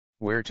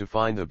Where to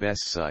find the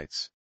best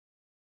sites.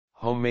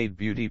 Homemade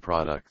beauty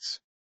products.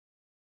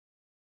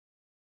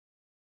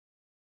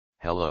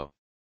 Hello.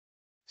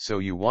 So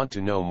you want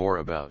to know more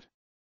about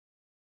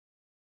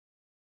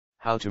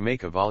how to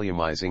make a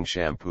volumizing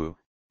shampoo?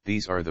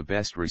 These are the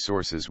best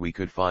resources we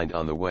could find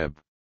on the web.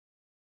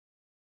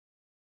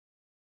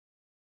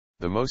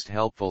 The most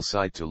helpful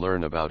site to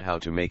learn about how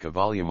to make a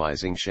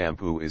volumizing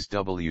shampoo is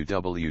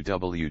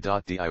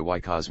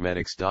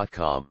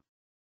www.diycosmetics.com.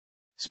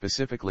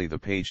 Specifically the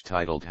page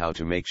titled How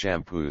to Make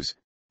Shampoos,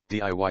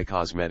 DIY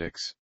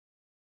Cosmetics.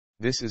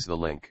 This is the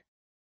link.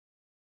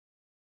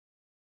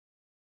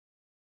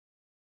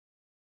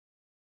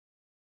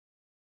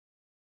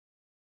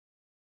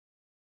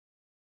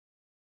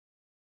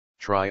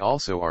 Try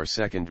also our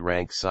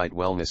second-ranked site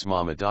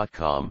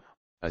wellnessmama.com,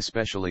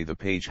 especially the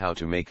page How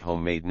to Make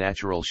Homemade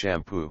Natural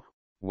Shampoo,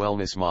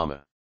 Wellness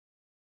Mama.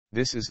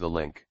 This is the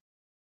link.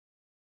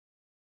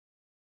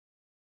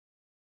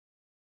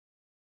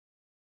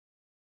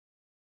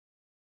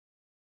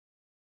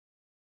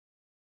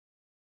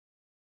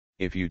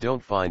 If you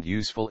don't find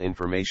useful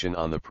information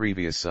on the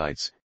previous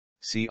sites,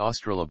 see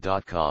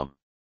Australab.com.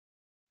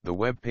 The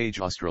web page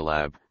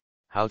Australab,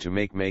 How to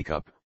Make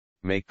Makeup,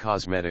 Make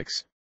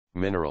Cosmetics,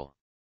 Mineral.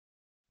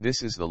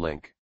 This is the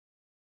link.